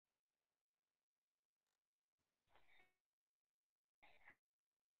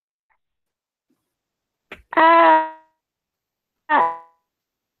Uh,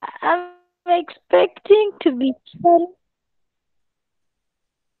 I'm expecting to be sharing.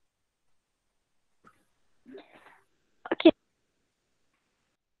 Okay.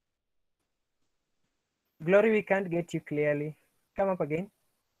 Glory, we can't get you clearly. Come up again.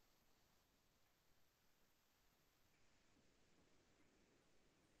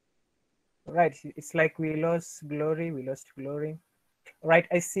 Right, it's like we lost Glory. We lost Glory. Right,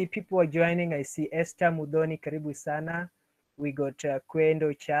 I see people are joining. I see Esther Mudoni, karibu sana. We got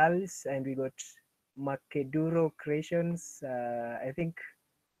Kwendo Charles, and we got Makeduro Creations. I think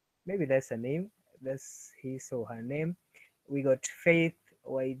maybe that's a name. That's his or her name. We got Faith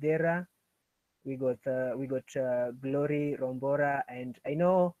Waidera. We got Glory Rombora, and I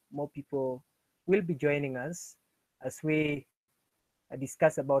know more people will be joining us as we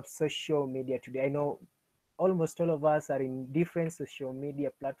discuss about social media today. I know almost all of us are in different social media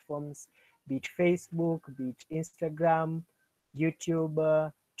platforms, be it Facebook, be it Instagram,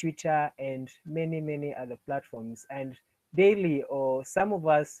 YouTube, Twitter, and many, many other platforms. And daily, or some of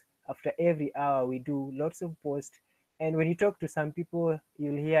us, after every hour, we do lots of posts. And when you talk to some people,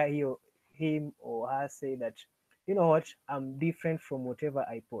 you'll hear him or her say that, you know what, I'm different from whatever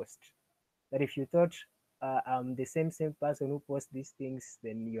I post. That if you thought I'm the same person who posts these things,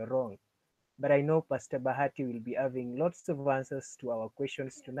 then you're wrong. But I know Pastor Bahati will be having lots of answers to our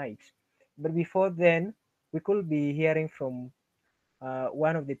questions tonight. But before then, we could be hearing from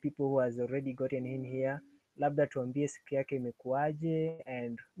one of the people who has already gotten in here. Labda tuambie siku yake imekuwaje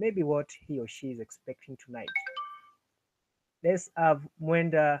and maybe what he or she is expecting tonight. Let's have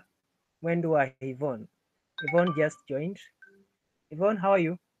Mwendwa Yvonne. Yvonne just joined. Yvonne, how are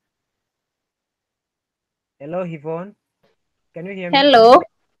you? Hello, Yvonne. Can you hear me? Hello.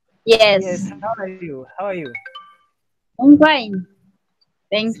 Yes, Yes, how are you? How are you? I'm fine.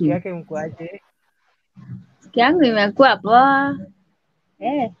 Thank Siku you. yake mkuaje? Siku yangu imekuwa poa.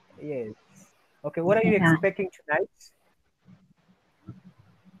 Eh, Yes. Okay, what are you yeah. expecting tonight?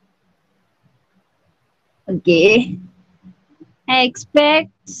 Okay. I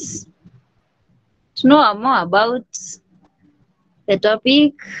expect to know more about the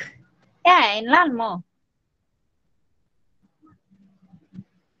topic. Yeah, and learn more.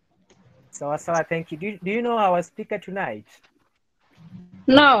 Sawa sawa, thank you. Do you know our speaker tonight?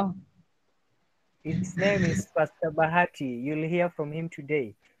 No. His name is Pastor Bahati. You'll hear from him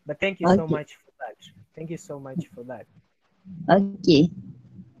today. But thank you so Okay. much for that. Thank you so much for that. Okay.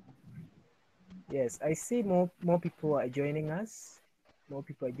 Yes, I see more people are joining us. More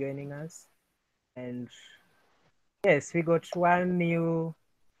people are joining us. And yes, we got one new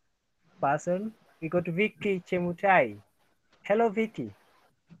person. We got Vicky Chemutai. Hello, Vicky.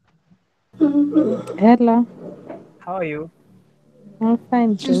 Hello, How are you? I'm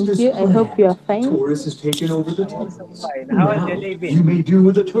fine, thank you. I hope you are fine. Taurus has taken over the I'm also turtles. fine. How has your Now day been? you may do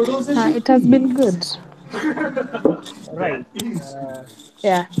with the turtles as you It has been good. please. All right. Easy.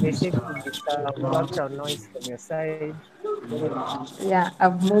 Yeah, There seems to be some background noise from your side. yeah,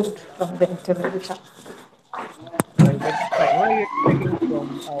 I've moved from the ventilator. All right, that's fine. What are you expecting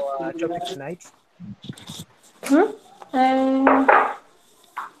from our topic tonight? Uh,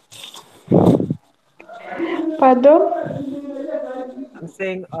 Pardon? I'm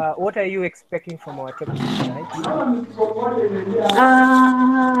saying, what are you expecting from our topic tonight?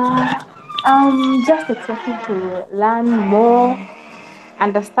 I'm just expecting to learn more,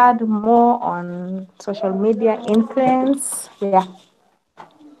 understand more on social media influence. Yeah.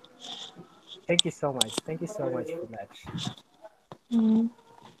 Thank you so much. Thank you so much for that.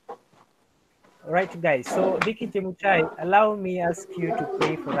 All right, guys. So, Vicky Chemutai, allow me ask you to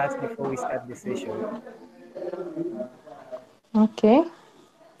pray for us before we start the session. Okay.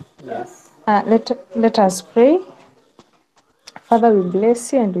 Yes. Let us pray. Father, we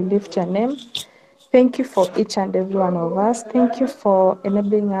bless you and we lift your name. Thank you for each and every one of us. Thank you for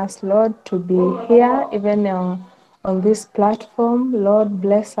enabling us, Lord, to be here, even on this platform. Lord,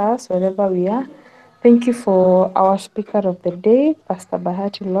 bless us wherever we are. Thank you for our speaker of the day, Pastor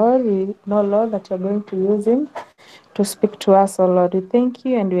Bahati, Lord. We know, Lord, that you're going to use him to speak to us, oh Lord. We thank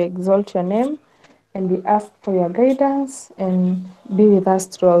you and we exalt your name and we ask for your guidance and be with us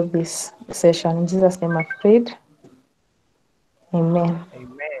throughout this session. In Jesus' name I've prayed. Amen.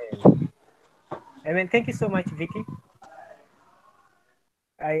 Amen. Amen. Thank you so much, Vicky.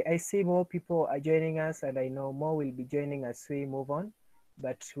 I see more people are joining us, and I know more will be joining as we move on,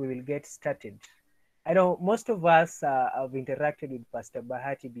 but we will get started. I know most of us have interacted with Pastor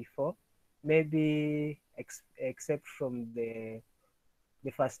Bahati before, maybe except from the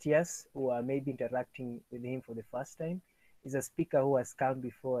first years who are maybe interacting with him for the first time. He's a speaker who has come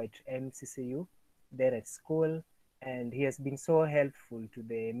before at MCCU. there at school, and he has been so helpful to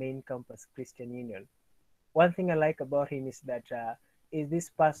the main campus Christian Union. One thing I like about him is that is this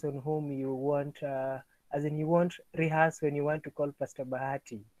person whom you want, as in you won't rehearse when you want to call Pastor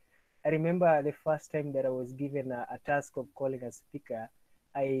Bahati. I remember the first time that I was given a task of calling a speaker,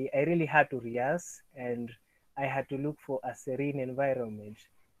 I really had to rehearse and I had to look for a serene environment.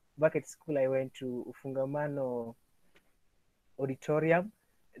 Back at school, I went to Ufungamano auditorium.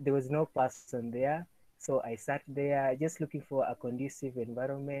 There was no person there. So I sat there just looking for a conducive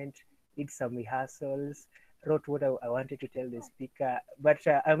environment, did some rehearsals, wrote what I wanted to tell the speaker. But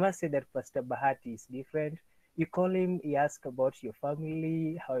I must say that Pastor Bahati is different. You call him, he asks about your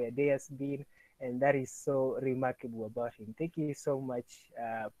family, how your day has been, and that is so remarkable about him. Thank you so much,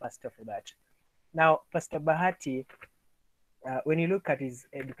 Pastor, for that. Now, Pastor Bahati, when you look at his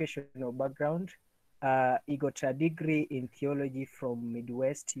educational background, he got a degree in theology from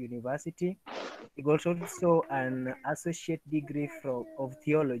Midwest University. He got also an associate degree of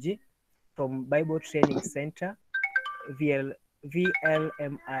theology from Bible Training Center,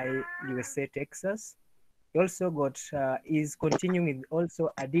 VLMI, USA, Texas. He also is continuing with also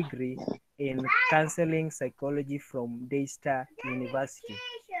a degree in counseling psychology from Daystar University.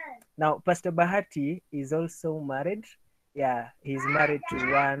 Now, Pastor Bahati is also married. Yeah, he's married to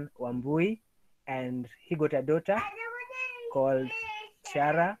one Wambui, and he got a daughter called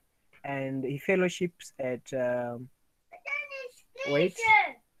Chara, and he fellowships at wait,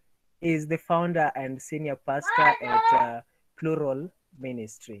 is the founder and senior pastor at Plural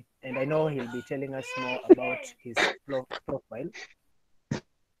Ministry, and I know he'll be telling us more about his profile.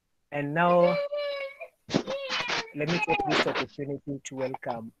 And now, let me take this opportunity to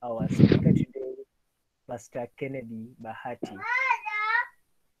welcome our speaker today, Pastor Kennedy Bahati.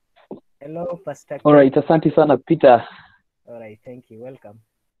 Hello, Pastor All right, Kennedy. asante sana Peter. All right, thank you. Welcome.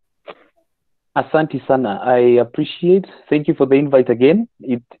 Asante sana. I appreciate. Thank you for the invite again.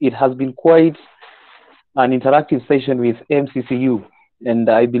 It has been quite an interactive session with MCCU, and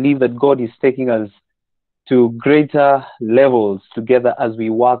I believe that God is taking us to greater levels together as we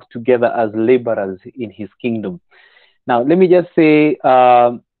work together as laborers in His kingdom. Now, let me just say,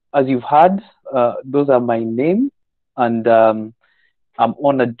 as you've heard, those are my name, and I'm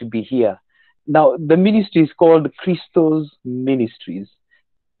honored to be here. Now, the ministry is called Christos Ministries.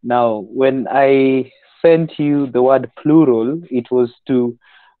 Now, when I sent you the word plural, it was to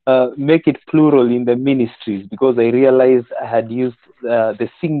make it plural in the ministries, because I realized I had used the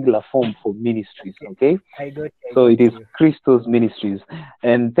singular form for ministries. Okay, so it is Christos Ministries,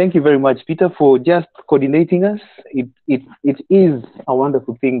 and thank you very much, Peter, for just coordinating us. It is a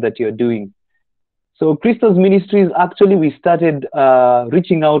wonderful thing that you're doing. So Christos Ministries, actually, we started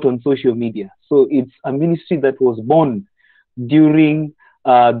reaching out on social media. So it's a ministry that was born during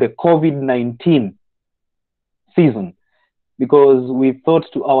the COVID-19 season, because we thought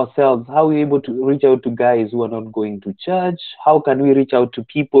to ourselves, how are we able to reach out to guys who are not going to church? How can we reach out to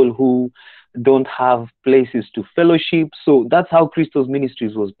people who don't have places to fellowship? So that's how Christos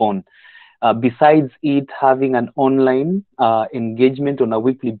Ministries was born. Besides it having an online engagement on a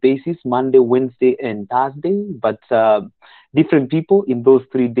weekly basis, Monday, Wednesday, and Thursday, but different people in those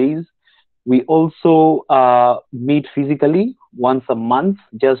 3 days. We also meet physically once a month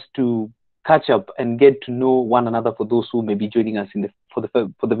just to catch up and get to know one another, for those who may be joining us for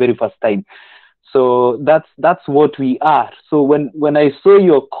the very first time. So that's what we are. So when I saw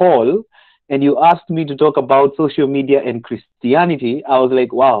your call and you asked me to talk about social media and Christianity, I was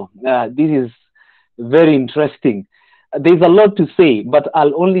like, wow, this is very interesting. There's a lot to say, but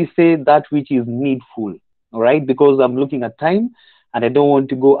I'll only say that which is needful, all right? Because I'm looking at time, and I don't want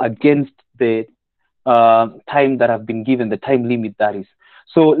to go against the time that I've been given, the time limit that is.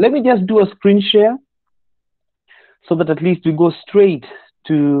 So let me just do a screen share so that at least we go straight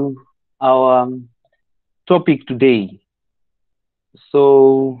to our topic today.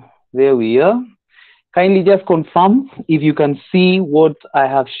 So there we are. Kindly just confirm if you can see what I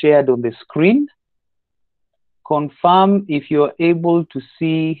have shared on the screen. Confirm if you're able to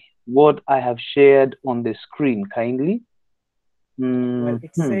see what I have shared on the screen, kindly. Well,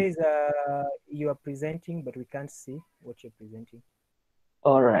 it says you are presenting, but we can't see what you're presenting.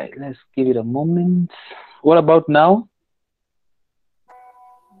 All right, let's give it a moment. What about now?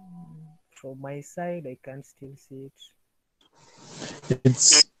 From my side, I can't still see it.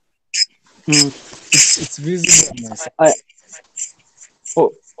 It's visible on my side.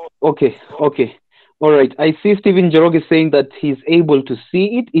 Oh, okay. All right. I see Stephen Jeroge saying that he's able to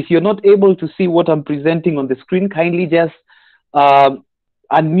see it. If you're not able to see what I'm presenting on the screen, kindly just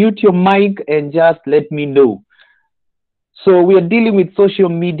unmute your mic and just let me know. So we are dealing with social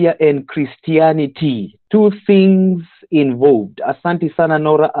media and Christianity, two things involved. Asante sana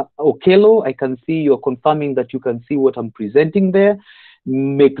Nora Okelo. I can see you're confirming that you can see what I'm presenting there.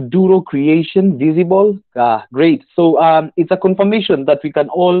 Mcduro creation visible. Great. So it's a confirmation that we can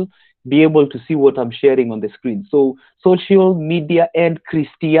all be able to see what I'm sharing on the screen. So social media and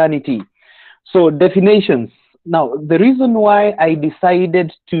Christianity. So definitions. Now, the reason why I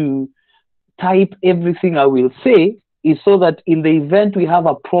decided to type everything I will say is so that in the event we have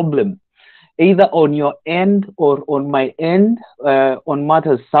a problem, either on your end or on my end, on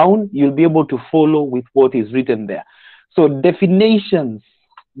matters sound, you'll be able to follow with what is written there. So definitions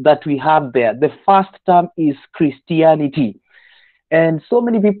that we have there. The first term is Christianity. And so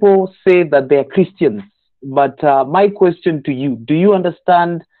many people say that they're Christians. But my question to you, do you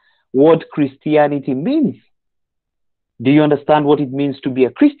understand what Christianity means? Do you understand what it means to be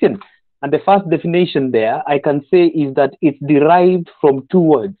a Christian? And the first definition there I can say is that it's derived from two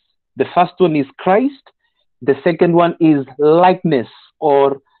words. The first one is Christ. The second one is likeness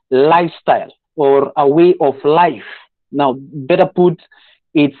or lifestyle or a way of life. Now, better put,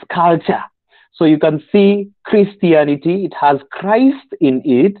 it's culture. So you can see Christianity, it has Christ in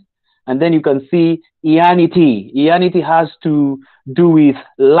it. And then you can see Ianity. Ianity has to do with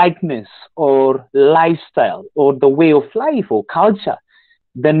likeness or lifestyle or the way of life or culture,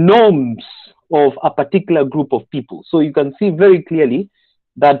 the norms of a particular group of people. So you can see very clearly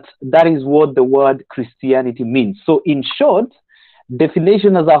that that is what the word Christianity means. So in short,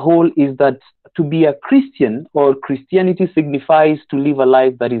 definition as a whole is that to be a Christian or Christianity signifies to live a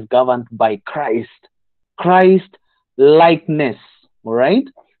life that is governed by Christ. Christ likeness. All right?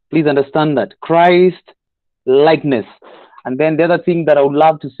 Please understand that. Christ likeness. And then the other thing that I would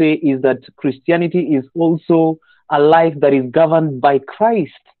love to say is that Christianity is also a life that is governed by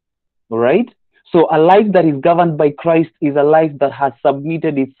Christ. All right? So a life that is governed by Christ is a life that has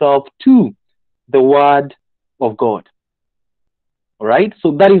submitted itself to the Word of God. All right?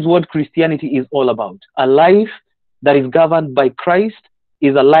 So that is what Christianity is all about. A life that is governed by Christ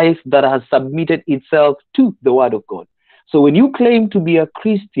is a life that has submitted itself to the Word of God. So when you claim to be a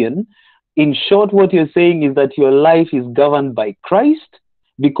Christian, in short, what you're saying is that your life is governed by Christ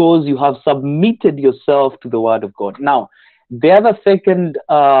because you have submitted yourself to the Word of God. Now, the other second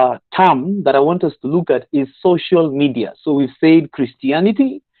term that I want us to look at is social media. So we've said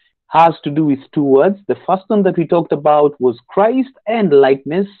Christianity has to do with two words. The first one that we talked about was Christ and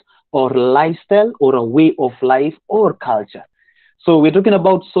likeness or lifestyle or a way of life or culture. So we're talking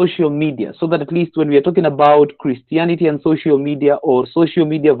about social media, so that at least when we are talking about Christianity and social media or social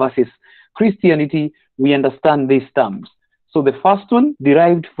media versus Christianity, we understand these terms. So the first one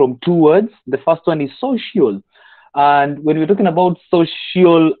derived from two words. The first one is social. And when we're talking about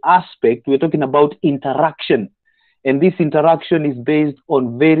social aspect, we're talking about interaction. And this interaction is based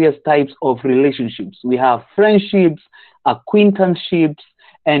on various types of relationships. We have friendships, acquaintanceships,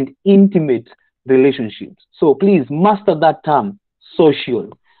 and intimate relationships. So please master that term, social.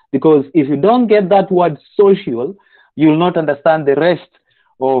 Because if you don't get that word social, you will not understand the rest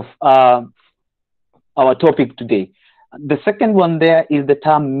of our topic today. The second one there is the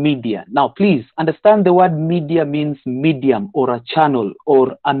term media. Now, please understand the word media means medium or a channel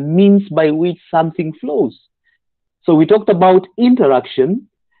or a means by which something flows. So we talked about interaction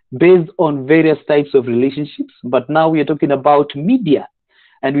based on various types of relationships, but now we are talking about media.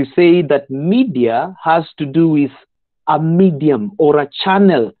 And we say that media has to do with a medium or a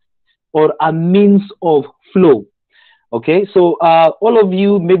channel or a means of flow. Okay, so all of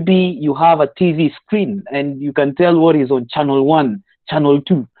you, maybe you have a TV screen and you can tell what is on channel 1, channel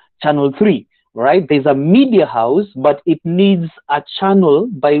 2, channel 3, right? There's a media house, but it needs a channel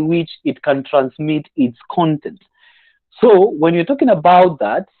by which it can transmit its content. So when you're talking about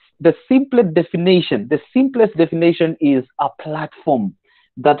that, the simplest definition is a platform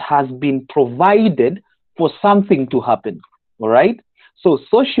that has been provided for something to happen, all right? So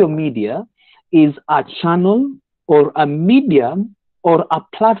social media is a channel or a medium or a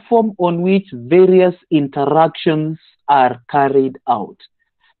platform on which various interactions are carried out.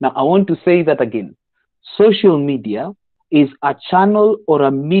 Now, I want to say that again. Social media is a channel or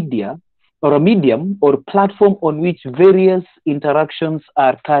a media or a medium or platform on which various interactions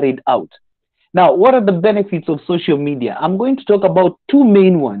are carried out. Now, what are the benefits of social media? I'm going to talk about two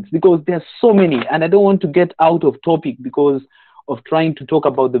main ones because there's so many and I don't want to get out of topic because of trying to talk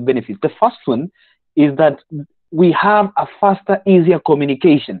about the benefits. The first one is that we have a faster, easier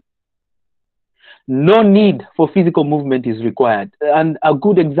communication. No need for physical movement is required. And a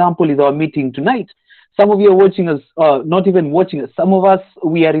good example is our meeting tonight. Some of you are watching us, not even watching us. Some of us,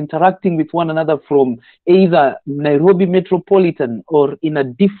 we are interacting with one another from either Nairobi metropolitan or in a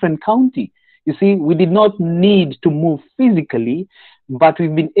different county. You see, we did not need to move physically, but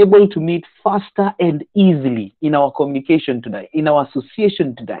we've been able to meet faster and easily in our communication today, in our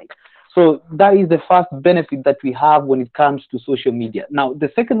association today. So that is the first benefit that we have when it comes to social media. Now, the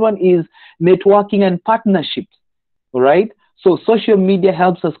second one is networking and partnerships. All right. So social media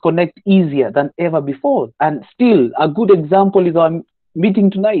helps us connect easier than ever before. And still, a good example is our meeting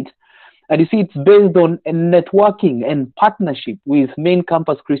tonight. And you see, it's based on a networking and partnership with Main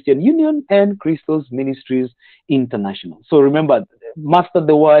Campus Christian Union and Christos Ministries International. So remember, master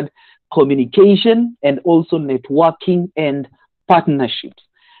the word communication and also networking and partnerships.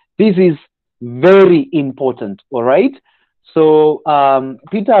 This is very important. All right. So,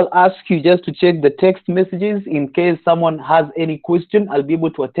 Peter, I'll ask you just to check the text messages in case someone has any question. I'll be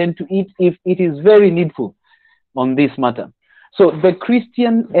able to attend to it if it is very needful on this matter. So, the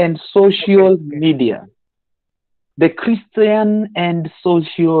Christian and social media. The Christian and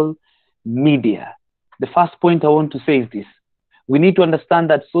social media. The first point I want to say is this. We need to understand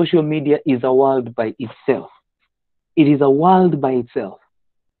that social media is a world by itself. It is a world by itself.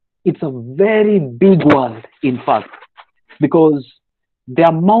 It's a very big world, in fact, because the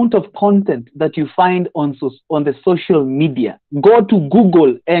amount of content that you find on the social media, go to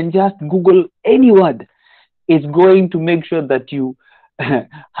Google and just Google any word. It's going to make sure that you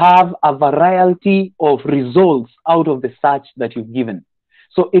have a variety of results out of the search that you've given.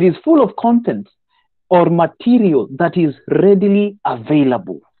 So it is full of content or material that is readily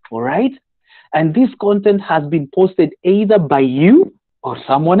available. All right. And this content has been posted either by you or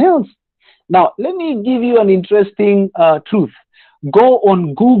someone else. Now, let me give you an interesting truth. Go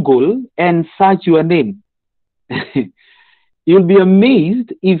on Google and search your name. You'll be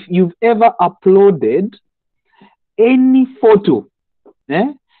amazed if you've ever uploaded any photo,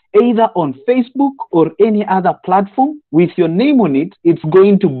 either on Facebook or any other platform with your name on it. It's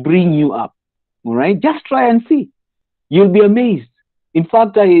going to bring you up. All right, just try and see. You'll be amazed. In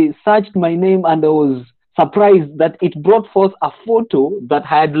fact, I searched my name and I was surprised that it brought forth a photo that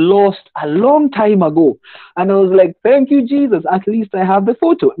I had lost a long time ago. And I was like, thank you, Jesus. At least I have the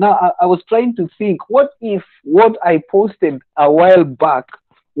photo. Now, I was trying to think, what if what I posted a while back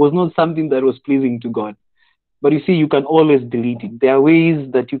was not something that was pleasing to God? But you see, you can always delete it. There are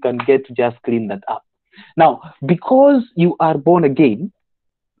ways that you can get to just clean that up. Now, because you are born again,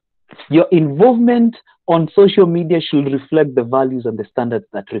 your involvement on social media should reflect the values and the standards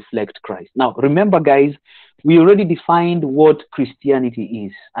that reflect Christ. Now, remember, guys, we already defined what Christianity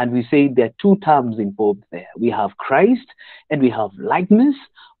is, and we say there are two terms involved there. We have Christ and we have likeness,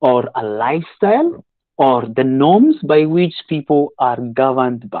 or a lifestyle, or the norms by which people are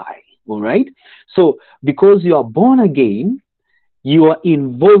governed by. All right. So, because you are born again, your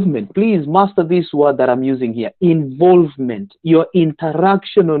involvement, please master this word that I'm using here, involvement. Your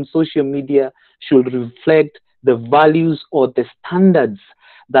interaction on social media should reflect the values or the standards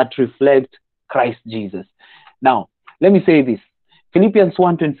that reflect Christ Jesus. Now, let me say this. Philippians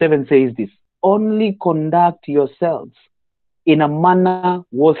 1:27 says this: only conduct yourselves in a manner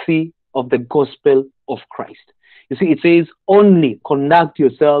worthy of the gospel of Christ. You see, it says only conduct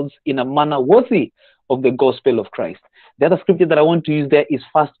yourselves in a manner worthy of the gospel of Christ. The other scripture that I want to use there is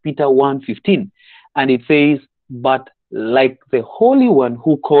 1 Peter 1:15. And it says, but like the Holy One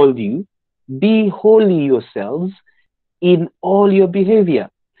who called you, be holy yourselves in all your behavior,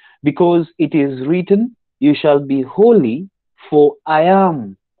 because it is written, you shall be holy, for I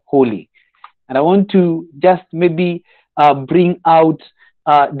am holy. And I want to just maybe bring out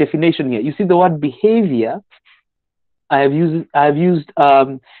definition here. You see the word behavior. I have used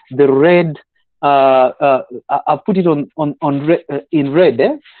the red. I put it in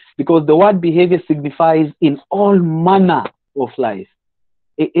red, because the word behavior signifies in all manner of life.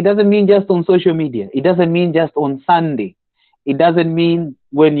 It doesn't mean just on social media. It doesn't mean just on Sunday. It doesn't mean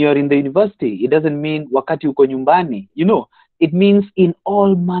when you're in the university. It doesn't mean wakati uko nyumbani. You know, it means in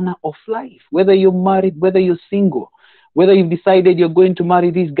all manner of life. Whether you're married, whether you're single, whether you've decided you're going to marry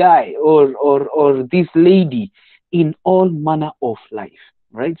this guy or this lady, in all manner of life.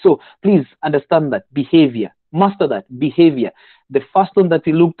 Right? So please understand that behavior, master that behavior. The first one that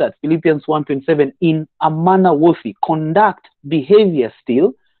we looked at, Philippians 1:27, in a manner worthy, conduct, behavior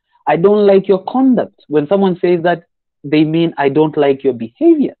still. I don't like your conduct. When someone says that, they mean I don't like your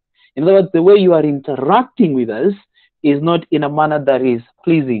behavior. In other words, the way you are interacting with us is not in a manner that is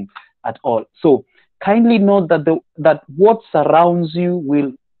pleasing at all. So kindly note that what surrounds you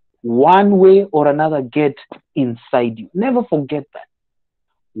will one way or another get inside you. Never forget that.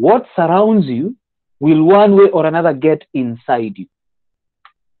 What surrounds you will one way or another get inside you.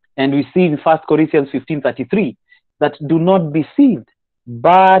 And we see in 1 Corinthians 15:33 that do not be deceived.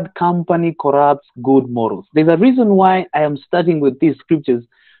 Bad company corrupts good morals. There's a reason why I am starting with these scriptures,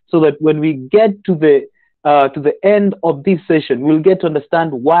 so that when we get to the end of this session, we'll get to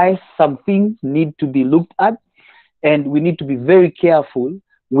understand why some things need to be looked at, and we need to be very careful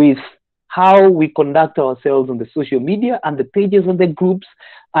with how we conduct ourselves on the social media and the pages and the groups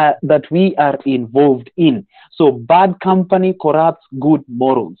that we are involved in. So bad company corrupts good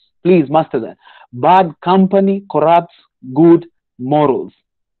morals. Please master that. Bad company corrupts good morals.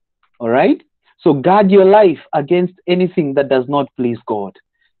 All right? So guard your life against anything that does not please God.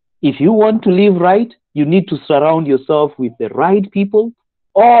 If you want to live right, you need to surround yourself with the right people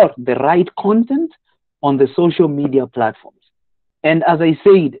or the right content on the social media platforms. And as I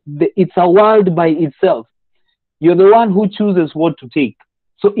said, it's a world by itself. You're the one who chooses what to take.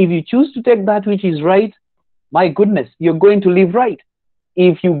 So if you choose to take that which is right, my goodness, you're going to live right.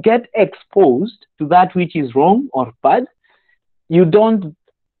 If you get exposed to that which is wrong or bad, you don't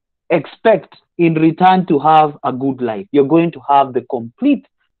expect in return to have a good life. You're going to have the complete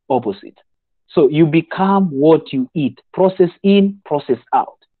opposite. So you become what you eat. Process in, process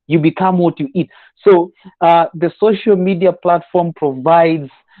out. You become what you eat. So the social media platform provides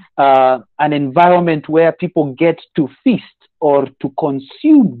an environment where people get to feast or to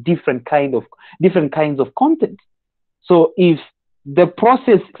consume different kinds of content. So if the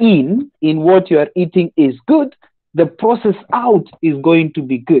process in what you are eating is good, the process out is going to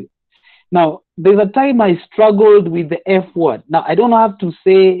be good. Now, there's a time I struggled with the F word. Now, I don't have to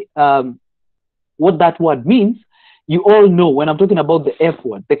say what that word means. You all know when I'm talking about the F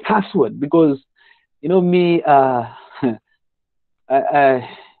word, the cuss word, because, you know, me,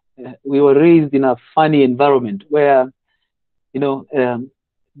 we were raised in a funny environment where, you know,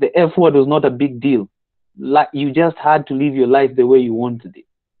 the F word was not a big deal. Like, you just had to live your life the way you wanted it.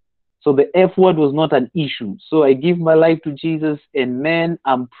 So the F word was not an issue. So I give my life to Jesus, and man,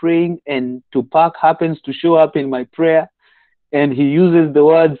 I'm praying, and Tupac happens to show up in my prayer, and he uses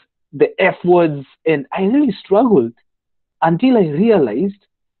the F words, and I really struggled until I realized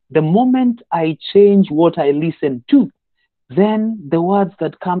the moment I change what I listen to, then the words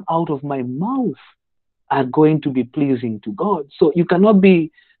that come out of my mouth are going to be pleasing to God. So you cannot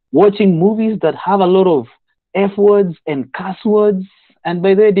be watching movies that have a lot of F words and cuss words. And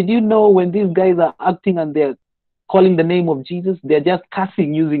by the way, did you know when these guys are acting and they're calling the name of Jesus, they're just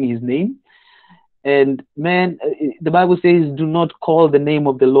cussing using his name? And man, the Bible says, do not call the name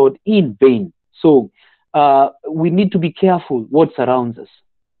of the Lord in vain. So we need to be careful what surrounds us.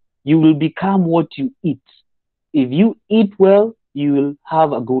 You will become what you eat. If you eat well, you will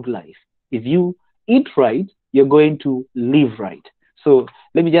have a good life. If you eat right, you're going to live right. So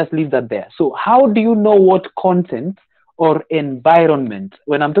let me just leave that there. So how do you know what content or environment?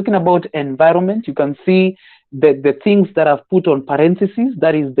 When I'm talking about environment, you can see the things that I've put on parentheses,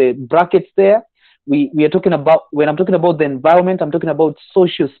 that is the brackets there. We are talking about, when I'm talking about the environment, I'm talking about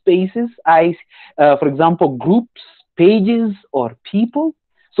social spaces, for example, groups, pages, or people.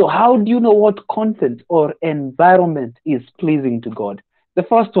 So how do you know what content or environment is pleasing to God? The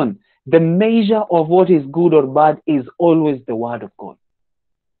first one, the measure of what is good or bad is always the word of God.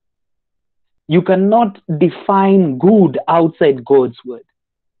 You cannot define good outside God's word.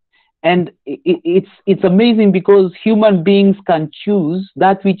 And it's amazing because human beings can choose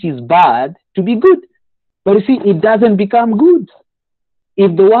that which is bad to be good. But you see, it doesn't become good.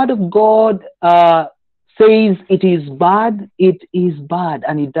 If the word of God says it is bad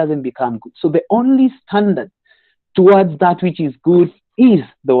and it doesn't become good. So the only standard towards that which is good is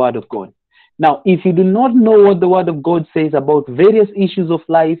the word of God. Now, if you do not know what the word of God says about various issues of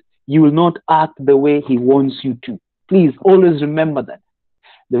life, you will not act the way he wants you to. Please always remember that.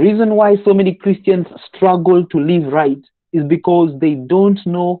 The reason why so many Christians struggle to live right is because they don't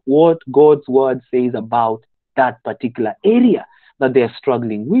know what God's word says about that particular area that they are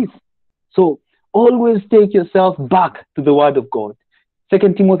struggling with. So always take yourself back to the word of God.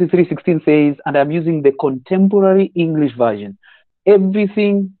 2 Timothy 3:16 says, and I'm using the contemporary English version,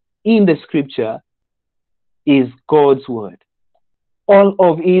 everything in the scripture is God's word. All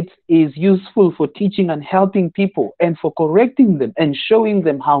of it is useful for teaching and helping people and for correcting them and showing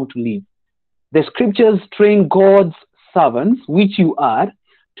them how to live. The scriptures train God's servants, which you are,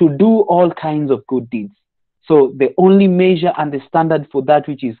 to do all kinds of good deeds. So the only measure and the standard for that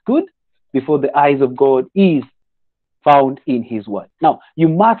which is good before the eyes of God is found in his word. Now, you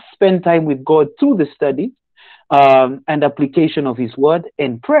must spend time with God through the study and application of his word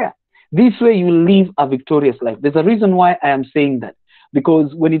and prayer. This way you will live a victorious life. There's a reason why I am saying that.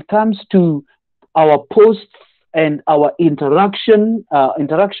 Because when it comes to our posts and our interactions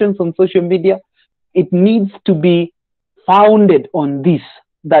on social media, it needs to be founded on this,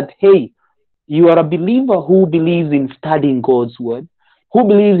 that hey, you are a believer who believes in studying God's word, who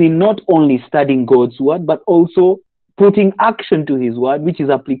believes in not only studying God's word, but also putting action to his word, which is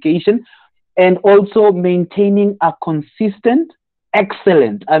application, and also maintaining a consistent,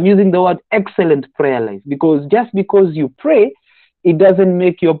 excellent, I'm using the word excellent prayer life, because just because you pray, it doesn't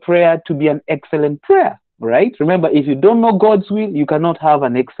make your prayer to be an excellent prayer, right? Remember, if you don't know God's will, you cannot have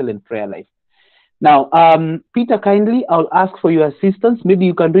an excellent prayer life. Now, Peter, kindly, I'll ask for your assistance. Maybe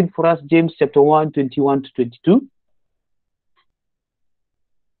you can read for us James chapter 1, 21 to 22.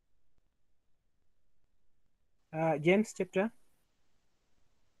 James chapter.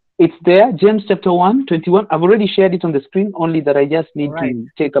 It's there, James chapter 1, 21. I've already shared it on the screen, only that I just All need right. to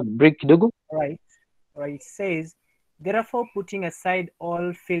take a break, Kidogo. All right. All right. It says, therefore, putting aside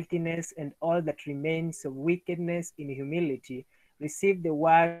all filthiness and all that remains of wickedness in humility, receive the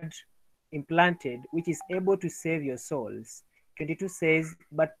word implanted, which is able to save your souls. 22 says,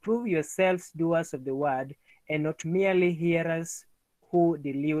 but prove yourselves doers of the word, and not merely hearers who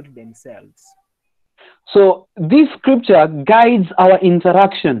delude themselves. So this scripture guides our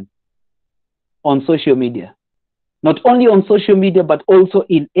interaction on social media. Not only on social media, but also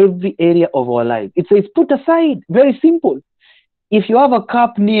in every area of our life. It says, put aside, very simple. If you have a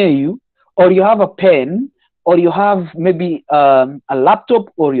cup near you, or you have a pen, or you have maybe a laptop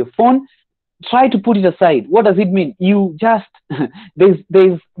or your phone, try to put it aside. What does it mean? You just,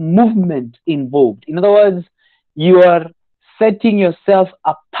 there's movement involved. In other words, you are setting yourself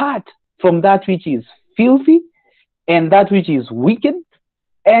apart from that which is filthy and that which is wicked,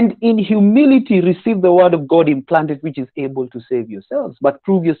 and in humility receive the word of God implanted, which is able to save yourselves. But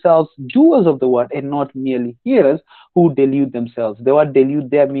prove yourselves doers of the word and not merely hearers who delude themselves. The word delude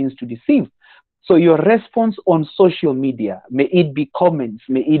there means to deceive. So your response on social media, may it be comments,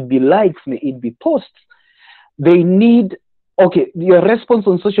 may it be likes, may it be posts, they need, okay, your response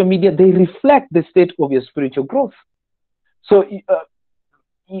on social media, they reflect the state of your spiritual growth. So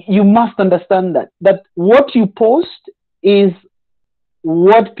you must understand that what you post is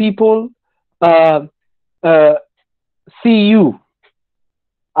what people uh, uh, see you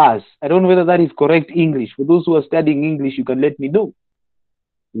as. I don't know whether that is correct English. For those who are studying English, you can let me know.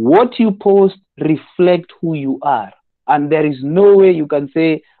 What you post reflect who you are. And there is no way you can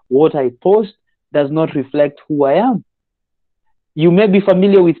say what I post does not reflect who I am. You may be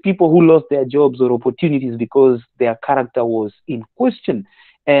familiar with people who lost their jobs or opportunities because their character was in question.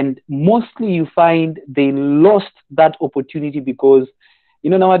 And mostly you find they lost that opportunity because,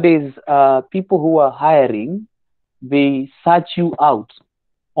 nowadays, people who are hiring, they search you out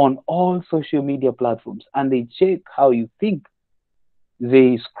on all social media platforms and they check how you think.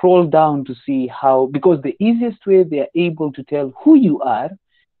 They scroll down to see how, because the easiest way they are able to tell who you are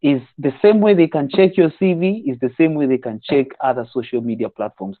is the same way they can check your CV, is the same way they can check other social media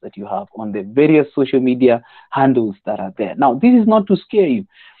platforms that you have on the various social media handles that are there. Now, this is not to scare you.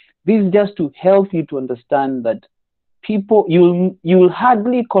 This is just to help you to understand that people, you'll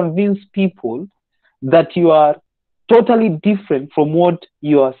hardly convince people that you are totally different from what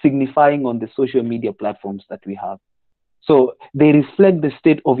you are signifying on the social media platforms that we have. So they reflect the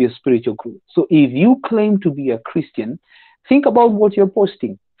state of your spiritual growth. So if you claim to be a Christian, think about what you're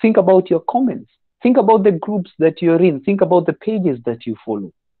posting. Think about your comments. Think about the groups that you're in. Think about the pages that you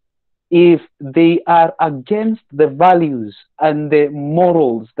follow. If they are against the values and the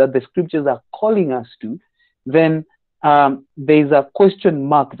morals that the scriptures are calling us to, then there's a question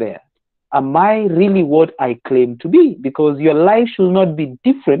mark there. Am I really what I claim to be? Because your life should not be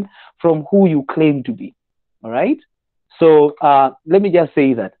different from who you claim to be. All right? So let me just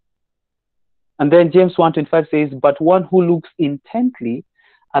say that. And then James 1:25 says, but one who looks intently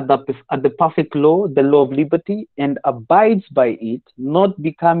at the perfect law, the law of liberty, and abides by it, not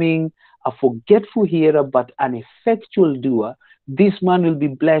becoming a forgetful hearer, but an effectual doer, this man will be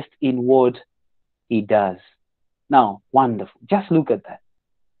blessed in what he does. Now, wonderful. Just look at that.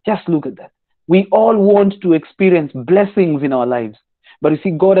 Just look at that. We all want to experience blessings in our lives. But you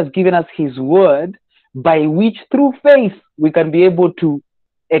see, God has given us his word by which through faith we can be able to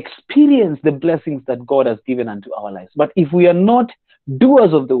experience the blessings that God has given unto our lives. But if we are not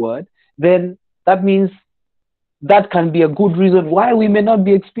doers of the word, then that means that can be a good reason why we may not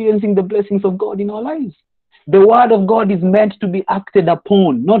be experiencing the blessings of God in our lives. The word of God is meant to be acted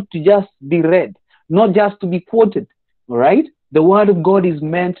upon, not to just be read, not just to be quoted. All right? The word of God is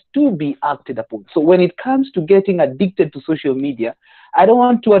meant to be acted upon. So when it comes to getting addicted to social media, I don't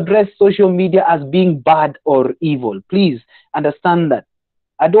want to address social media as being bad or evil. Please understand that.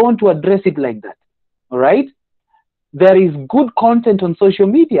 I don't want to address it like that. All right? There is good content on social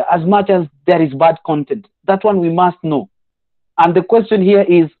media as much as there is bad content. That one we must know. And the question here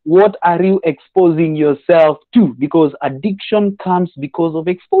is, what are you exposing yourself to? Because addiction comes because of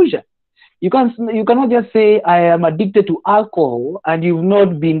exposure. You cannot just say I am addicted to alcohol and you've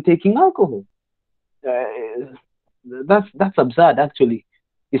not been taking alcohol. Uh, that's absurd, actually.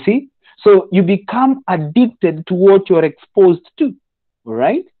 You see, so you become addicted to what you're exposed to. All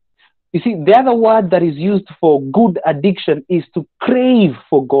right. You see, the other word that is used for good addiction is to crave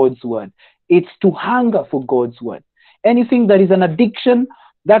for God's word. It's to hunger for God's word. Anything that is an addiction,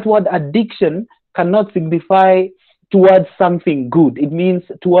 that word addiction cannot signify towards something good. It means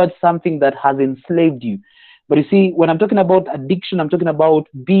towards something that has enslaved you. But you see, when I'm talking about addiction, I'm talking about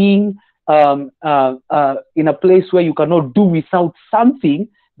being in a place where you cannot do without something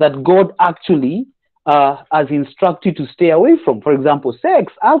that God actually has instructed to stay away from. For example,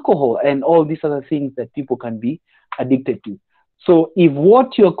 sex, alcohol, and all these other things that people can be addicted to. So if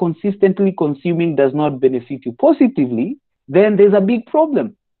what you're consistently consuming does not benefit you positively, then there's a big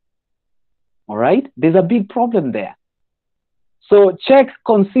problem. All right? There's a big problem there. So check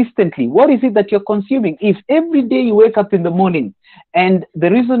consistently. What is it that you're consuming? If every day you wake up in the morning and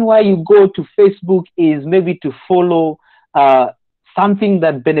the reason why you go to Facebook is maybe to follow something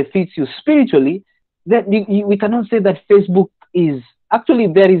that benefits you spiritually, then we cannot say that Facebook is actually,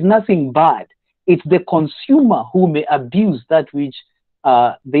 there is nothing bad. It's the consumer who may abuse that which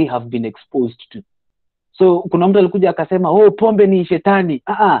they have been exposed to. So kuna mtu alikuja akasema, oh, pombe ni shetani.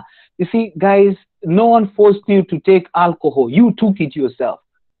 You see, guys, no one forced you to take alcohol. You took it yourself.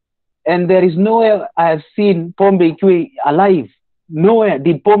 And there is nowhere I have seen pombe ikiwa alive. Nowhere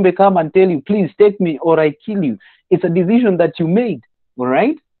did pombe come and tell you, please take me or I kill you. It's a decision that you made. All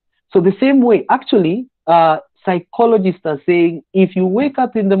right? So the same way, actually, psychologists are saying if you wake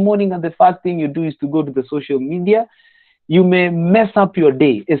up in the morning and the first thing you do is to go to the social media, you may mess up your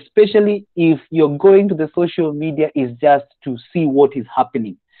day, especially if you're going to the social media is just to see what is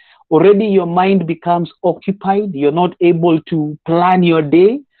happening. Already your mind becomes occupied. You're not able to plan your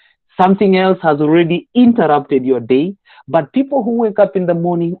day. Something else has already interrupted your day. But people who wake up in the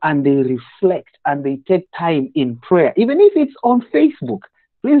morning and they reflect and they take time in prayer, even if it's on Facebook,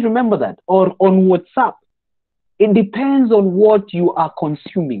 please remember that, or on WhatsApp, it depends on what you are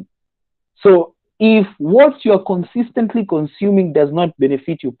consuming. So if what you're consistently consuming does not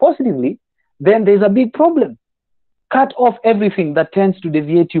benefit you positively, then there's a big problem. Cut off everything that tends to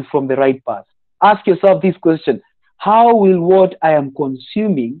deviate you from the right path. Ask yourself this question: how will what I am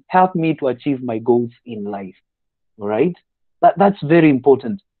consuming help me to achieve my goals in life? All right? That's very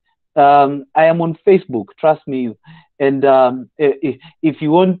important. I am on Facebook, trust me. And if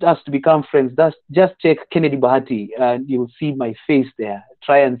you want us to become friends, just check Kennedy Bahati and you'll see my face there.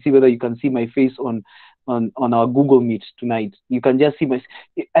 Try and see whether you can see my face on our Google Meet tonight. You can just see my,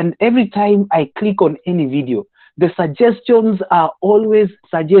 and every time I click on any video, the suggestions are always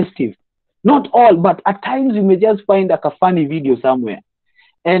suggestive. Not all, but at times you may just find like a funny video somewhere.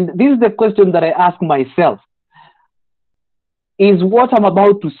 And this is the question that I ask myself. Is what I'm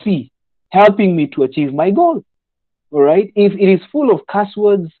about to see helping me to achieve my goal? All right. If it is full of curse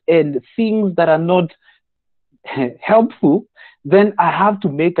words and things that are not helpful, then I have to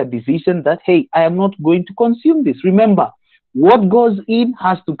make a decision that, hey, I am not going to consume this. Remember, what goes in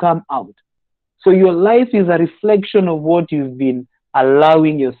has to come out. So your life is a reflection of what you've been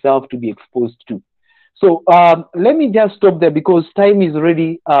allowing yourself to be exposed to. So let me just stop there because time is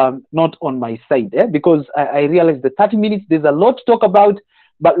already not on my side. Because I realize the 30 minutes, there's a lot to talk about,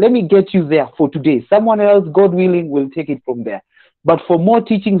 but let me get you there for today. Someone else, God willing, will take it from there. But for more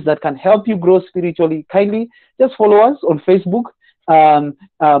teachings that can help you grow spiritually, kindly just follow us on Facebook.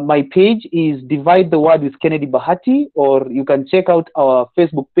 My page is Divide the Word with Kennedy Bahati, or you can check out our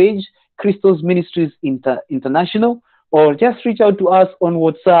Facebook page, Christos Ministries International, or just reach out to us on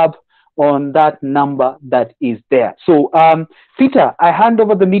WhatsApp on that number that is there. So, Peter, I hand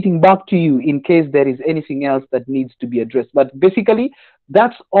over the meeting back to you in case there is anything else that needs to be addressed. But basically,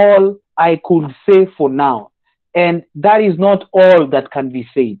 that's all I could say for now. And that is not all that can be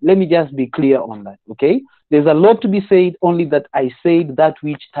said. Let me just be clear on that, okay? There's a lot to be said, only that I said that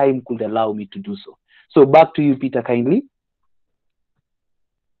which time could allow me to do so. So back to you, Peter, kindly.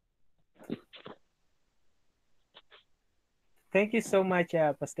 Thank you so much,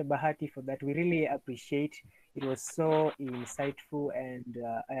 Pastor Bahati, for that. We really appreciate. It was so insightful, and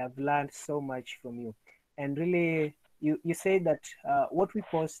I have learned so much from you. And really, you say that what we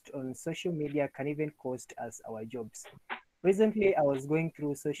post on social media can even cost us our jobs. Recently, I was going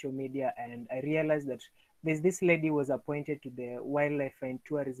through social media and I realized that there's this lady was appointed to the Wildlife and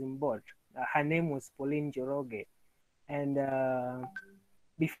Tourism Board. Her name was Pauline Joroge, and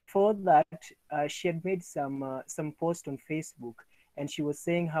before that, she had made some post on Facebook, and she was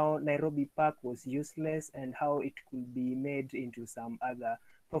saying how Nairobi Park was useless and how it could be made into some other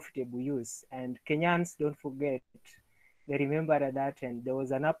profitable use. And Kenyans, don't forget, they remembered that, and there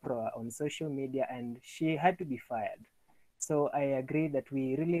was an uproar on social media, and she had to be fired. So I agree that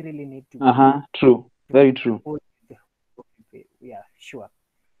we really, really need Uh-huh. True. to be Very true. careful with yeah, sure.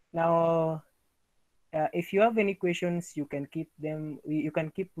 Now, if you have any questions, you can keep them. You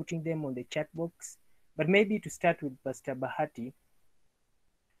can keep putting them on the chat box. But maybe to start with Pastor Bahati,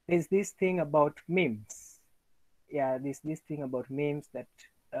 there's this thing about memes. Yeah, there's this thing about memes that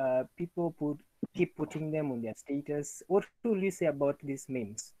people keep putting them on their status. What will you say about these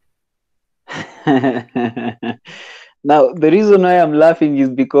memes? Now, the reason why I'm laughing is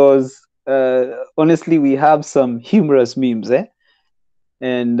because honestly, we have some humorous memes, eh?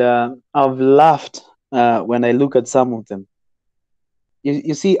 And I've laughed when I look at some of them.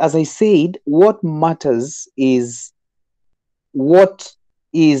 You see, as I said, what matters is what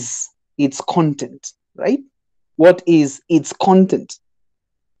is its content, right? What is its content?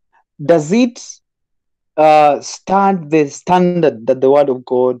 Does it stand the standard that the Word of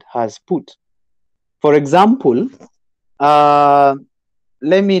God has put? For example, uh,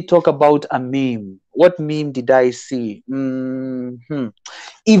 let me talk about a meme. What meme did I see?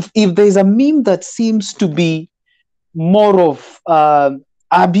 If there's a meme that seems to be more of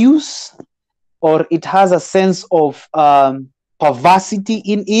abuse, or it has a sense of perversity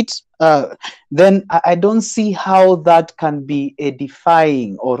in it, then I don't see how that can be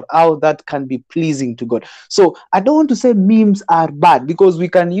edifying or how that can be pleasing to God. So I don't want to say memes are bad, because we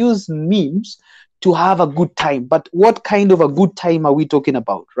can use memes to have a good time. But what kind of a good time are we talking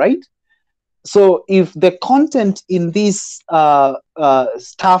about, right? So if the content in this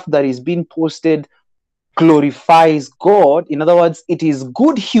stuff that is being posted glorifies God. In other words, it is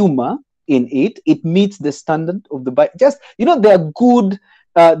good humor in it. It meets the standard of the Bible. Just, there are good.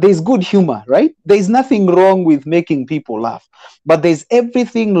 There's good humor, right? There's nothing wrong with making people laugh, but there's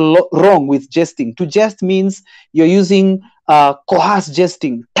everything wrong with jesting. To jest means you're using coarse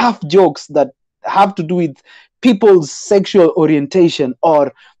jesting, tough jokes that have to do with people's sexual orientation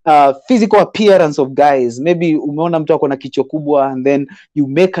or physical appearance of guys. Maybe umeona mtu ako na kichwa kubwa, and then you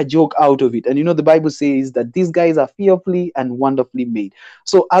make a joke out of it. And the Bible says that these guys are fearfully and wonderfully made.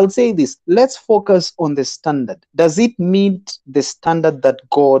 So I'll say this, let's focus on the standard. Does it meet the standard that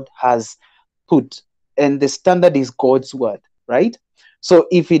God has put? And the standard is God's word, right? So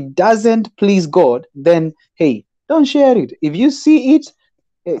if it doesn't please God, then hey, don't share it. If you see it,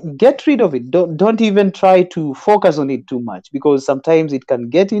 get rid of it. Don't even try to focus on it too much, because sometimes it can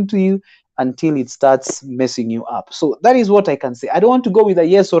get into you until it starts messing you up. So that is what I can say. I don't want to go with a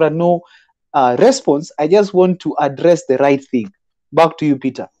yes or a no response. I just want to address the right thing. Back to you,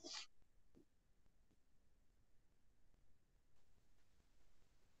 Peter.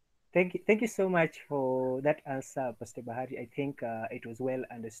 Thank you so much for that answer, Pastor Bahari. I think it was well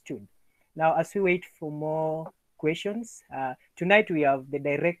understood. Now, as we wait for more questions, tonight we have the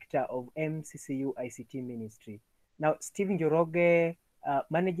director of MCCU ICT Ministry. Now, Stephen Joroge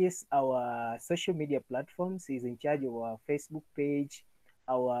manages our social media platforms. He's in charge of our Facebook page,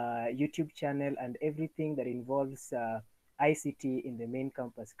 our YouTube channel, and everything that involves ICT in the main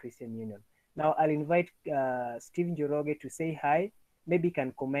campus Christian Union. Now, I'll invite Stephen Joroge to say hi, maybe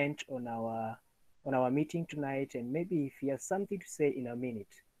can comment on our meeting tonight, and maybe if he has something to say in a minute.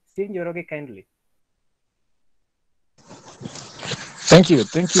 Stephen Joroge, kindly. Thank you,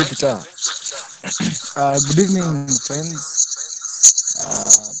 Peter. Good evening, friends.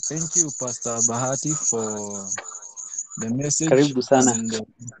 Thank you, Pastor Bahati, for the message Karibu sana. and the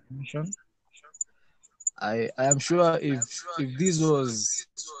information. I am sure if this was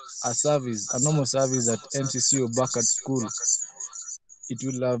a service, a normal service at MCCO back at school, it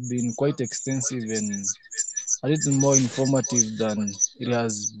would have been quite extensive and a little more informative than it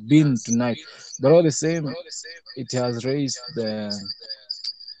has been tonight. But all the same, it has raised the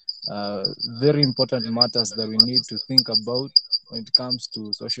uh, very important matters that we need to think about when it comes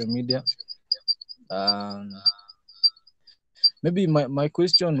to social media. Um, Maybe my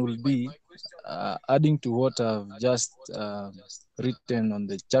question will be, adding to what I've just written on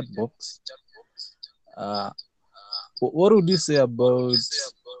the chat box. Uh, what would you say about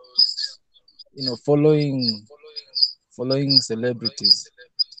following celebrities?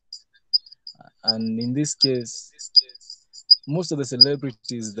 And in this case, most of the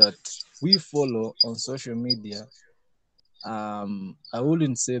celebrities that we follow on social media I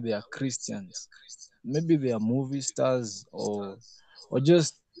wouldn't say they are Christians. Maybe they are movie stars or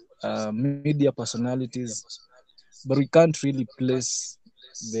just media personalities, but we can't really place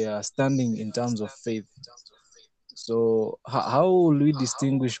their standing in terms of faith. So how will we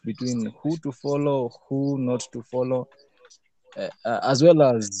distinguish between who to follow, who not to follow, as well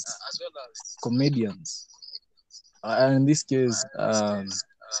as comedians? In this case,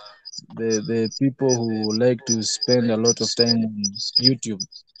 the people who like to spend a lot of time on YouTube.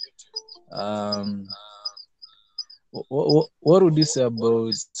 Um, what would you say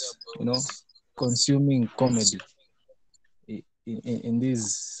about you know consuming comedy in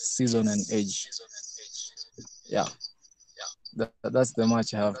this season and age? Yeah, that's the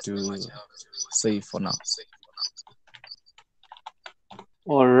much I have to say for now.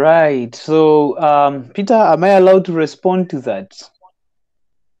 All right. So, Peter, am I allowed to respond to that?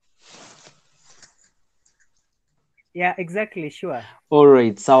 Yeah, exactly. Sure. All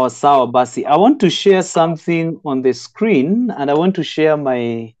right. Sawa sawa basi. I want to share something on the screen, and I want to share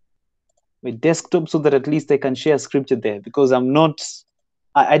my desktop so that at least I can share scripture there, because I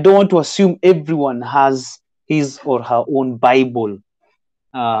don't want to assume everyone has his or her own Bible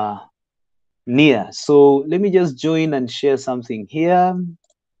uh, near. So let me just join and share something here.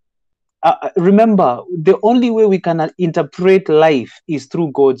 Remember, the only way we can interpret life is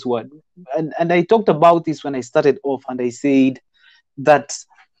through God's word. And I talked about this when I started off, and I said that,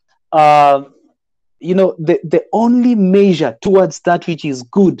 uh, the only measure towards that which is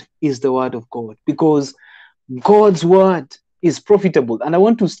good is the word of God, because God's word is profitable. And I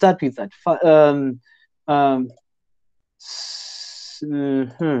want to start with that. Um,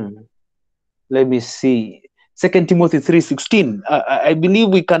 Let me see. Second Timothy 3:16. I believe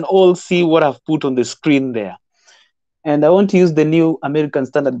we can all see what I've put on the screen there. And I want to use the New American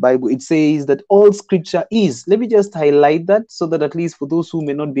Standard Bible. It says that all scripture is. Let me just highlight that so that at least for those who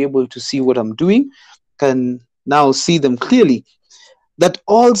may not be able to see what I'm doing, can now see them clearly. That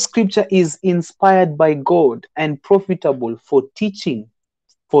all scripture is inspired by God and profitable for teaching,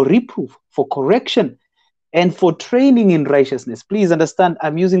 for reproof, for correction, and for training in righteousness. Please understand,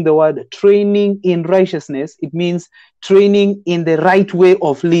 I'm using the word training in righteousness. It means training in the right way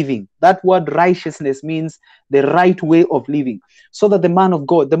of living. That word righteousness means the right way of living. So that the man of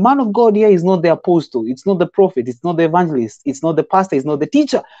God here is not the apostle, it's not the prophet, it's not the evangelist, it's not the pastor, it's not the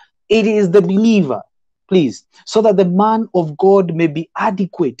teacher, it is the believer. Please, so that the man of God may be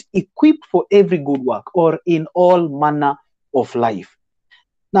adequate, equipped for every good work, or in all manner of life.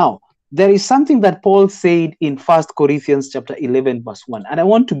 Now, there is something that Paul said in 1 Corinthians chapter 11, verse 1. And I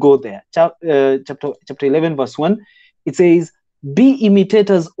want to go there. Chapter 11, verse 1. It says, be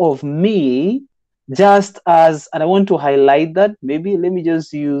imitators of me, just as, and I want to highlight that. Maybe let me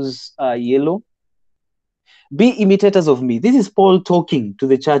just use yellow. Be imitators of me. This is Paul talking to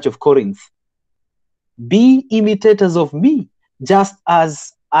the church of Corinth. Be imitators of me, just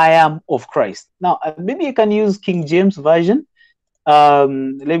as I am of Christ. Now, maybe I can use King James Version.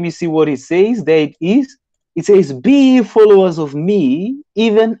 Let me see what it says. There it is. It says, be followers of me,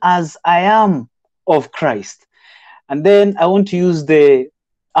 even as I am of Christ. And then I want to use the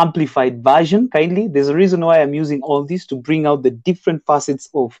amplified version kindly. There's a reason why I'm using all this, to bring out the different facets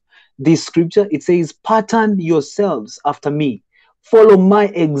of this scripture. It says, pattern yourselves after me. Follow my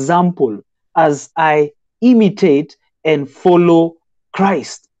example as I imitate and follow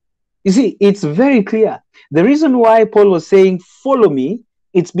Christ. You see, it's very clear. The reason why Paul was saying, follow me,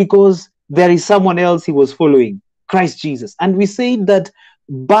 it's because there is someone else he was following, Christ Jesus. And we say that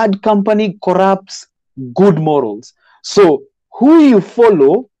bad company corrupts good morals. So who you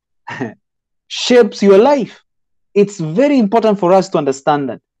follow shapes your life. It's very important for us to understand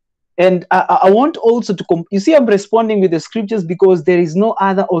that. And I want also to, you see, I'm responding with the scriptures because there is no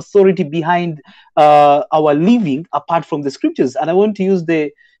other authority behind our living apart from the scriptures. And I want to use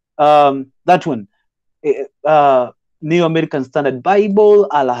that one, New American Standard Bible.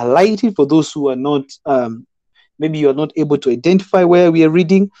 I'll highlight it for those who are not, maybe you are not able to identify where we are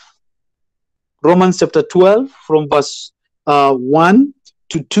reading. Romans chapter 12 from verse 1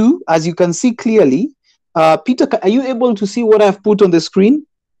 to 2. As you can see clearly, Peter, are you able to see what I've put on the screen?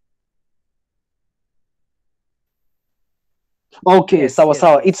 Okay, Yes, sawa yes,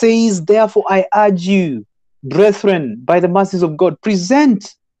 sawa. yes. It says, therefore I urge you, brethren, by the mercies of God,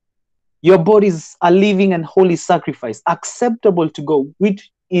 present your bodies a living and holy sacrifice, acceptable to God, which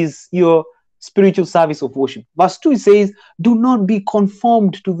is your spiritual service of worship. Verse 2, it says, do not be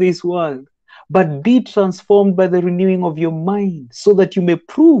conformed to this world, but be transformed by the renewing of your mind, so that you may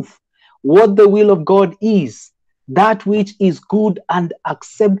prove what the will of God is, that which is good and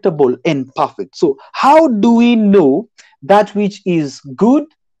acceptable and perfect. So how do we know that which is good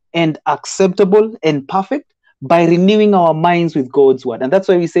and acceptable and perfect by renewing our minds with God's word. And that's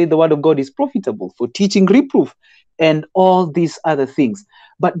why we say the word of God is profitable for teaching, reproof, and all these other things.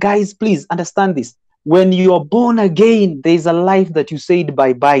 But guys, please understand this. When you are born again, there is a life that you said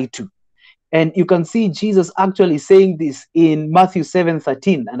bye-bye to. And you can see Jesus actually saying this in Matthew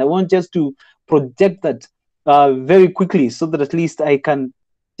 7:13. And I want just to project that very quickly so that at least I can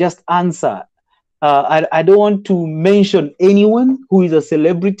just answer. I don't want to mention anyone who is a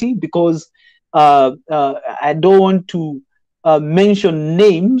celebrity because I don't want to mention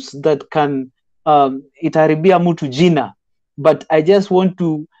names that can itaribia mtu jina. But I just want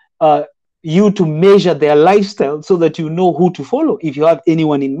to you to measure their lifestyle so that you know who to follow if you have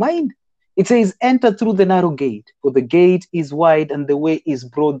anyone in mind. It says, enter through the narrow gate, for the gate is wide and the way is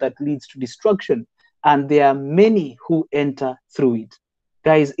broad that leads to destruction, and there are many who enter through it.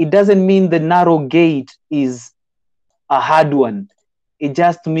 Guys, it doesn't mean the narrow gate is a hard one. It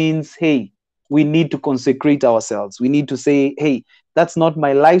just means, hey, we need to consecrate ourselves. We need to say, hey, that's not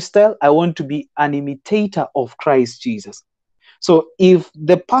my lifestyle. I want to be an imitator of Christ Jesus. So if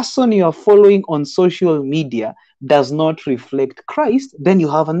the person you are following on social media does not reflect Christ, then you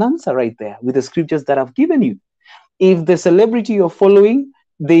have an answer right there with the scriptures that I've given you. If the celebrity you're following,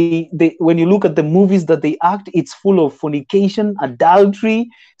 they when you look at the movies that they act, it's full of fornication, adultery,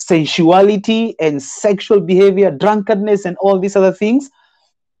 sensuality, and sexual behavior, drunkenness, and all these other things.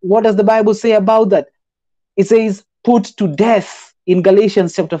 What does the Bible say about that? It says, put to death in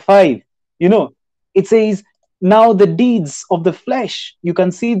Galatians chapter 5. You know, it says, now the deeds of the flesh, you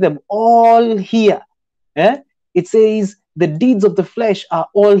can see them all here. Eh? It says, the deeds of the flesh are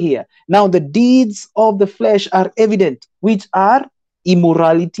all here. Now, the deeds of the flesh are evident, which are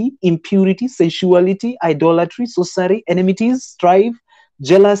immorality, impurity, sensuality, idolatry, sorcery, enmities, strife,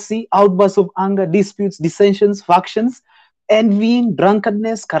 jealousy, outbursts of anger, disputes, dissensions, factions, envying,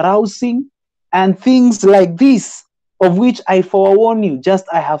 drunkenness, carousing, and things like this, of which I forewarn you, just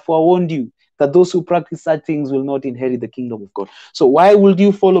I have forewarned you, that those who practice such things will not inherit the kingdom of God. So why would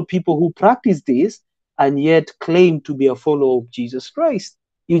you follow people who practice this and yet claim to be a follower of Jesus Christ?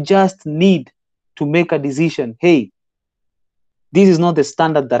 You just need to make a decision. Hey, this is not the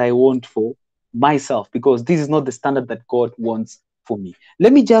standard that I want for myself, because this is not the standard that God wants for me.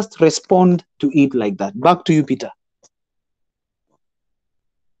 Let me just respond to it like that. Back to you, Peter.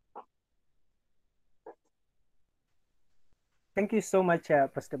 Thank you so much,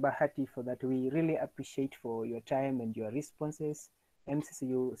 Pastor Bahati, for that. We really appreciate for your time and your responses.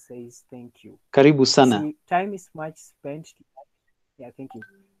 MCCU says thank you. Karibu I sana. see time is much spent. Yeah, thank you.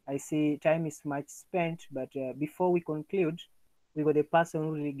 I see time is much spent, but before we conclude, we got a person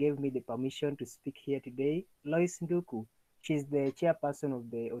who really gave me the permission to speak here today, Lois Nduku. She's the chairperson of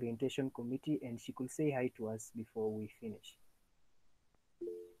the orientation committee, and she could say hi to us before we finish.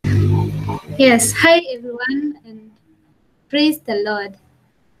 Yes, hi everyone, and praise the Lord.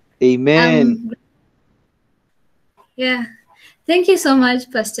 Amen. Yeah, thank you so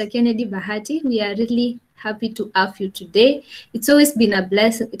much, Pastor Kennedy Bahati. We are really happy to have you today. It's always been a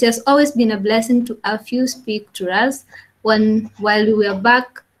blessing. It has always been a blessing to have you speak to us while we were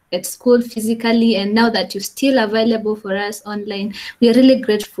back at school physically, and now that you're still available for us online, we are really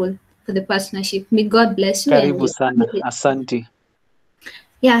grateful for the partnership. May God bless you and Karibu your sana. family. Asante.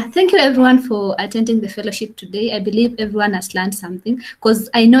 Yeah, thank you everyone for attending the fellowship today. I believe everyone has learned something because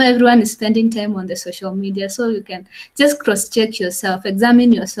I know everyone is spending time on the social media. So you can just cross-check yourself,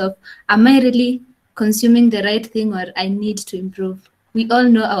 examine yourself. Am I really consuming the right thing, or I need to improve? We all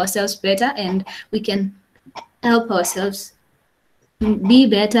know ourselves better, and we can help ourselves be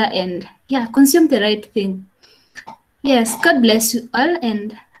better and consume the right thing. Yes, God bless you all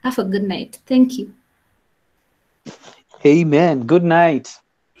and have a good night. Thank you. Amen. Good night.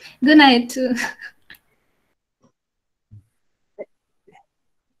 Good night too.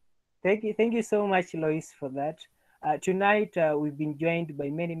 Thank you so much, Lois, for that. Tonight, we've been joined by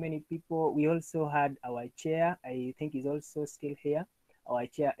many people. We also had our chair, I think he's also still here, our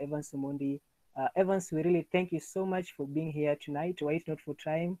chair, Evans Mundi. Evans, we really thank you so much for being here tonight. Wait not for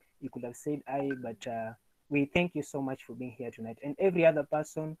time, you could have said I, but we thank you so much for being here tonight. And every other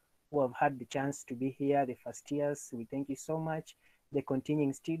person who have had the chance to be here, the first years, we thank you so much. The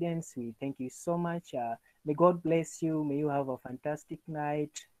continuing students, we thank you so much. May God bless you. May you have a fantastic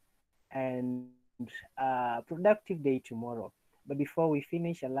night and productive day tomorrow. But before we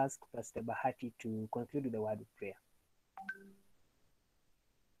finish, I'll ask Pastor Bahati to conclude with the word of prayer.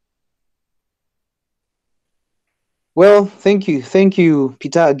 Well, thank you,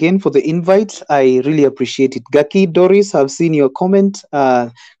 Peter, again for the invite. I really appreciate it. Gaki, Doris, I've seen your comment.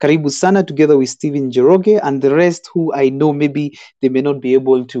 Karibu Sana, together with Stephen Jeroge, and the rest who I know maybe they may not be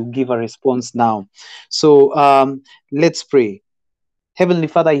able to give a response now. So let's pray. Heavenly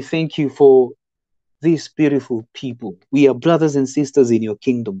Father, I thank you for these beautiful people. We are brothers and sisters in your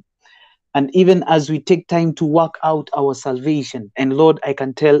kingdom. And even as we take time to work out our salvation, and Lord, I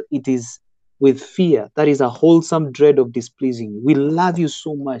can tell it is with fear. That is a wholesome dread of displeasing you. We love you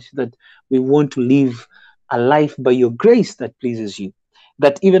so much that we want to live a life by your grace that pleases you.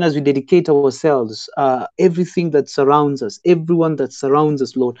 That even as we dedicate ourselves, everything that surrounds us, everyone that surrounds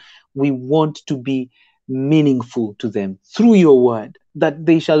us, Lord, we want to be meaningful to them through your word, that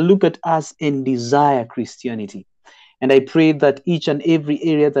they shall look at us and desire Christianity. And I pray that each and every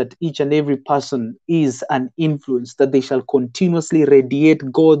area that each and every person is an influence, that they shall continuously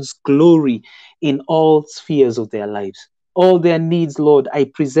radiate God's glory in all spheres of their lives. All their needs, Lord, I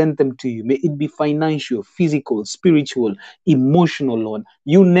present them to you. May it be financial, physical, spiritual, emotional, Lord.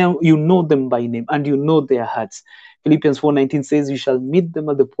 You know them by name and you know their hearts. Philippians 4:19 says, you shall meet them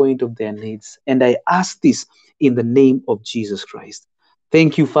at the point of their needs. And I ask this in the name of Jesus Christ.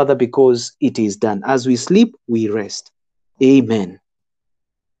 Thank you, Father, because it is done. As we sleep, we rest. Amen.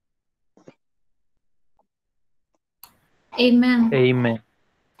 Amen. Amen.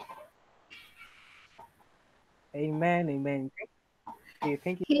 Amen. Amen. Thank you.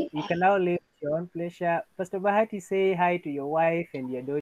 Thank you. Okay. You can now live your own pleasure. Pastor Bahati, say hi to your wife and your daughter.